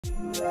Hey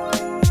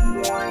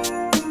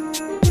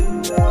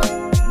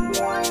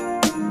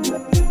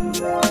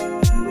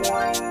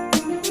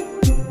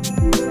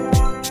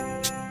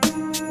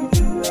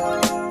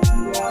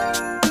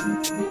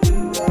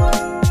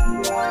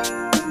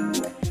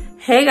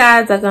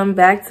guys, welcome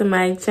back to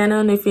my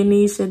channel, and if you're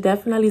new, you should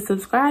definitely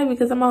subscribe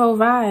because I'm a whole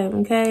vibe,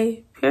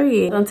 okay?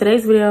 Period. On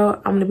today's video,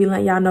 I'm gonna be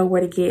letting y'all know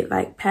where to get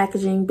like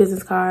packaging,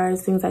 business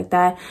cards, things like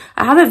that.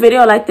 I have a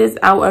video like this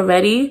out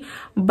already,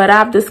 but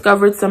I've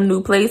discovered some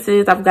new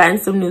places, I've gotten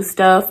some new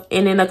stuff,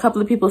 and then a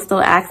couple of people still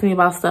ask me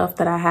about stuff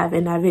that I have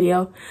in that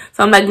video.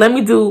 So I'm like, let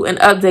me do an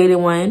updated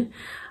one.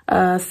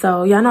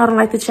 So y'all know I don't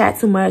like to chat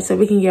too much, so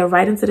we can get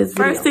right into this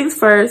video. First things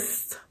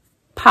first,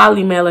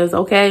 poly mailers,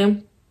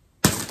 okay?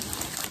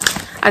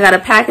 I got a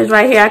package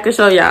right here I can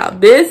show y'all.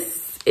 This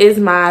is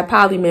my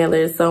poly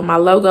mailers. So my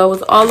logo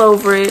is all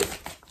over it.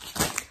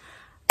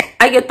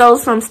 I get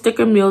those from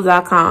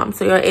stickermules.com.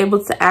 So you're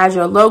able to add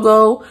your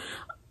logo.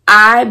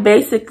 I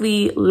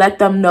basically let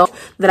them know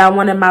that I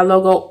wanted my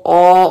logo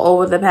all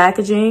over the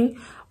packaging.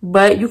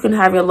 But you can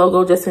have your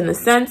logo just in the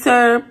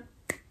center.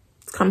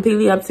 It's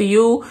completely up to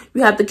you.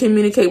 You have to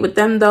communicate with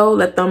them though.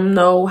 Let them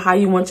know how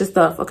you want your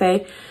stuff,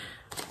 okay?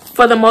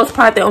 For the most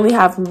part, they only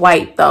have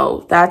white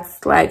though.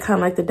 That's like kind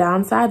of like the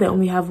downside. They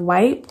only have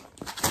white.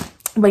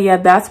 But yeah,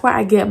 that's where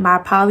I get my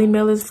poly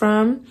mailers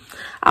from.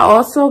 I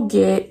also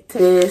get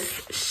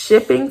this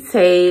shipping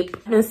tape.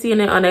 I've been seeing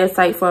it on their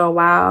site for a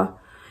while.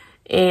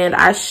 And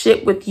I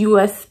ship with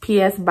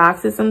USPS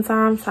boxes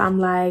sometimes. So I'm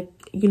like,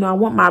 you know, I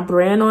want my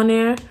brand on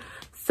there.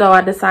 So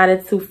I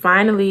decided to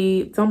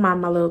finally, don't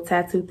mind my little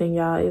tattoo thing,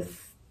 y'all.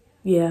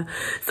 Yeah.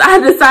 So I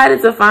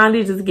decided to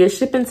finally just get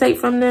shipping tape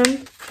from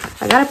them.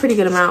 I got a pretty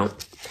good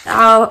amount.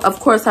 I'll, of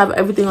course, have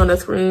everything on the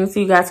screen so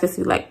you guys can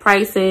see, like,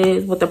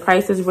 prices, what the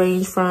prices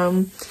range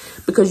from.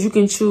 Because you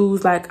can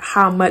choose, like,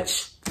 how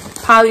much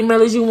poly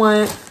mailers you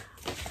want,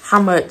 how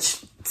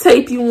much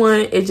tape you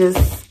want. It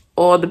just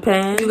all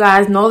depends. You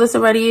guys know this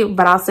already,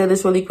 but I'll say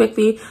this really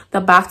quickly. The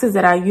boxes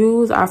that I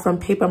use are from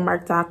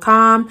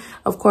papermark.com.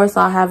 Of course,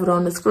 I'll have it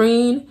on the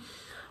screen.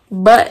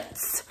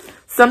 But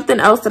something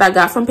else that I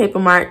got from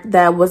Papermark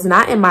that was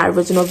not in my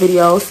original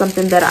video,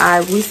 something that I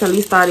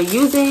recently started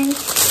using,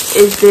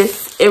 is this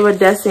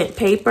iridescent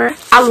paper.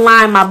 I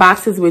line my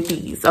boxes with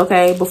these,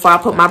 okay, before I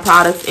put my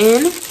products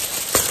in.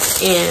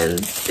 And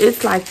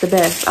it's like the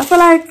best. I feel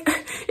like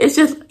it's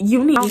just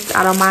unique.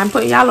 I don't mind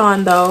putting y'all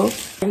on though.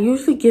 I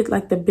usually get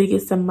like the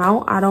biggest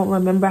amount. I don't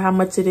remember how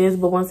much it is,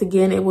 but once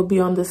again, it will be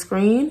on the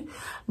screen.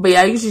 But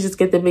yeah, I usually just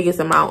get the biggest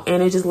amount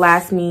and it just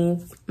lasts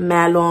me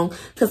mad long.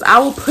 Because I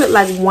will put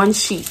like one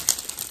sheet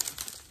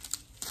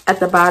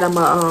at the bottom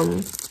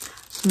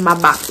of my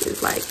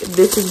boxes. Like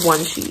this is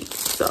one sheet.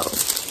 So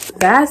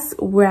that's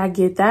where I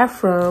get that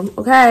from.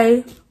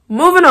 Okay,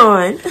 moving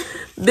on.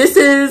 This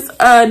is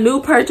a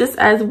new purchase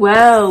as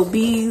well.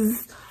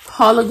 These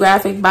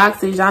holographic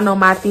boxes. Y'all know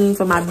my theme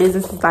for my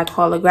business is like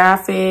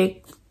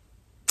holographic.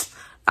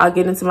 I'll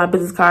get into my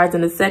business cards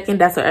in a second.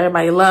 That's what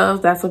everybody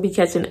loves. That's what be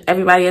catching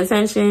everybody's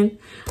attention.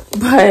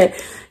 But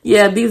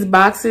yeah, these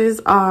boxes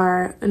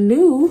are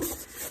new.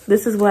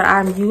 This is what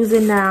I'm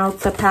using now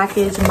to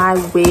package my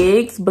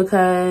wigs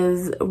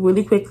because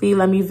really quickly,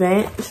 let me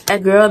vent. A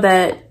girl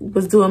that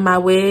was doing my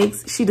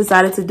wigs, she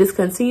decided to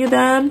discontinue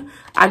them.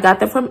 I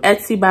got them from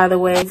Etsy, by the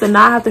way. So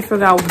now I have to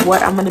figure out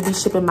what I'm going to be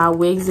shipping my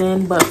wigs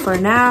in. But for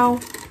now,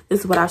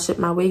 this is what I ship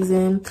my wigs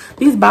in.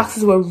 These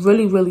boxes were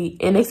really, really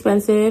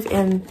inexpensive.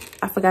 And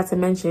I forgot to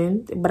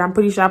mention, but I'm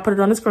pretty sure I put it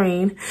on the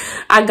screen.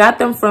 I got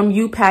them from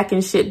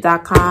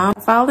youpackinshit.com. I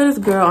followed this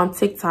girl on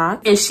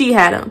TikTok and she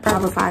had them. I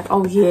was like,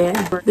 oh yeah,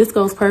 this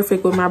goes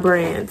perfect with my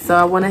brand. So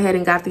I went ahead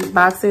and got these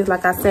boxes.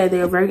 Like I said, they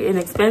were very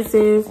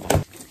inexpensive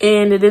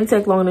and it didn't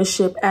take long to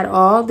ship at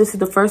all. This is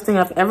the first thing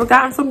I've ever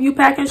gotten from You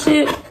Packing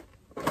Shit.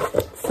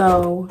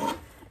 So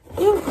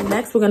yeah,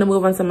 next we're gonna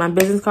move on to my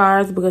business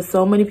cards because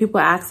so many people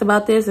ask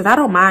about this and I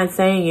don't mind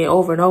saying it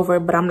over and over,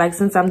 but I'm like,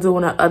 since I'm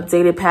doing an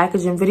updated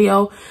packaging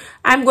video,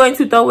 I'm going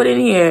to throw it in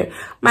here.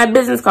 My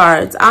business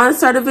cards, I'll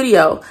start a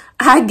video.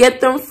 I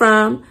get them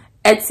from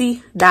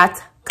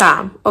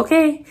Etsy.com,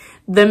 okay?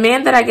 The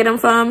man that I get them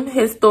from,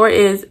 his store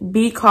is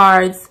B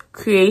Cards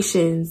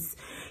Creations.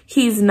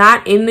 He's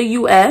not in the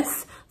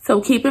US, so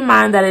keep in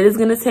mind that it is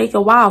going to take a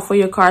while for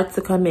your cards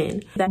to come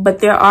in. But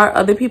there are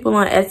other people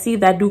on Etsy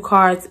that do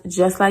cards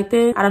just like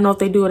this. I don't know if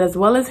they do it as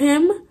well as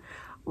him,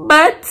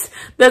 but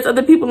there's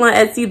other people on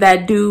Etsy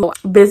that do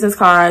business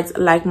cards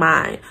like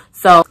mine.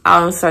 So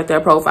I'll insert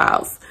their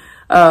profiles.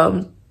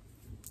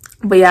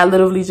 But yeah, I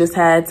literally just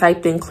had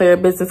typed in clear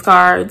business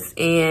cards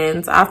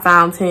and I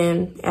found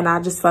him and I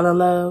just fell in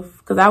love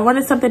because I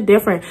wanted something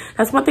different.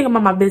 That's one thing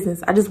about my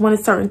business. I just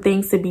wanted certain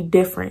things to be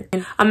different.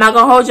 And I'm not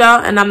going to hold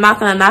y'all and I'm not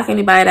going to knock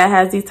anybody that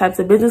has these types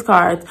of business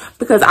cards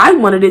because I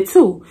wanted it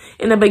too.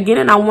 In the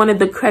beginning, I wanted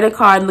the credit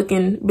card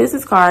looking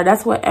business card.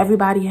 That's what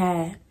everybody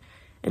had.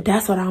 And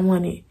that's what I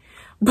wanted.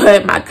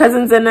 But my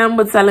cousins and them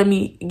were telling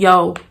me,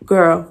 yo,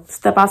 girl,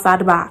 step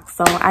outside the box.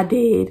 So I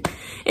did.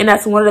 And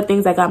that's one of the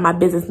things that got my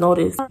business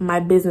noticed, my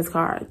business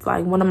cards.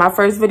 Like one of my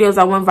first videos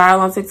that went viral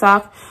on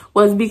TikTok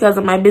was because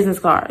of my business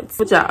cards.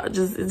 But y'all, it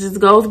just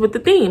goes with the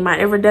theme. My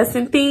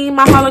iridescent theme,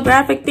 my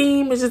holographic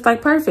theme is just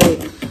like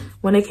perfect.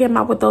 When they came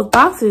out with those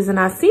boxes and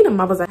I seen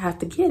them, I was like, I have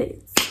to get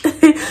it.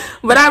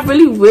 But I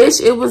really wish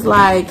it was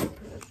like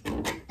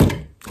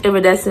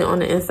iridescent on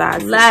the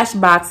inside. Lash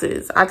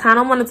boxes. I kind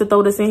of wanted to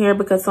throw this in here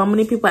because so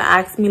many people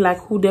asked me like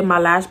who did my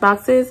lash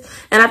boxes,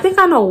 and I think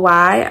I know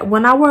why.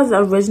 When I was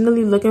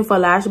originally looking for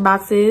lash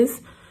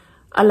boxes,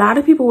 a lot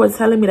of people were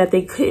telling me that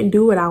they couldn't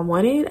do what I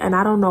wanted, and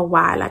I don't know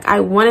why. Like I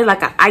wanted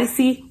like an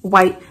icy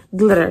white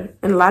glitter,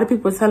 and a lot of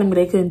people were telling me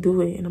they couldn't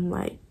do it, and I'm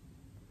like,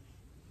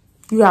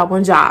 you got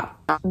one job.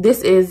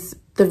 This is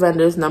the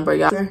vendor's number,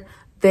 y'all.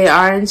 They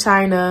are in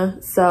China,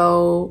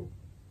 so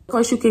of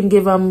course you can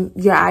give them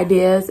your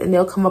ideas and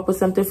they'll come up with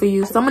something for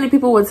you. So many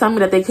people would tell me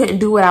that they couldn't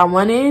do what I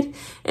wanted,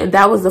 and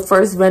that was the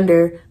first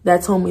vendor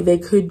that told me they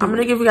could do. I'm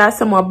gonna give you guys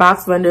some more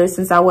box vendors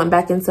since I went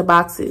back into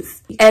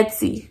boxes.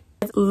 Etsy.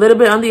 It's a little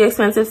bit on the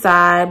expensive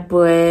side,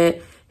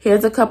 but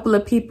here's a couple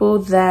of people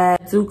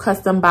that do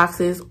custom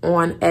boxes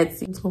on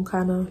Etsy. This one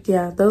kind of,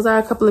 yeah, those are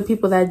a couple of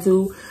people that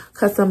do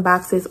custom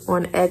boxes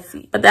on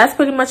Etsy. But that's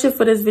pretty much it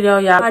for this video,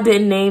 y'all. I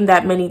didn't name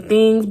that many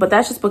things, but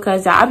that's just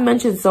because, y'all, I've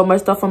mentioned so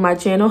much stuff on my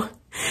channel.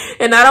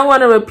 And I don't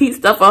want to repeat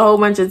stuff a whole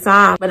bunch of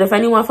times. But if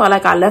anyone felt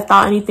like I left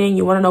out anything,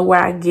 you want to know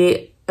where I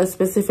get a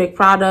specific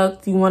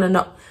product, you want to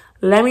know,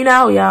 let me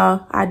know,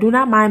 y'all. I do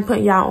not mind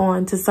putting y'all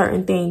on to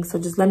certain things. So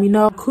just let me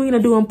know. Queen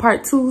of doing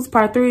part 2s,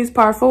 part 3s,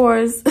 part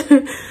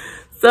 4s.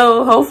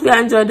 So hopefully I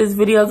enjoyed this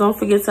video. Don't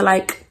forget to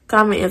like,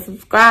 comment, and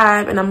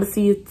subscribe. And I'm going to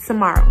see you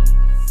tomorrow.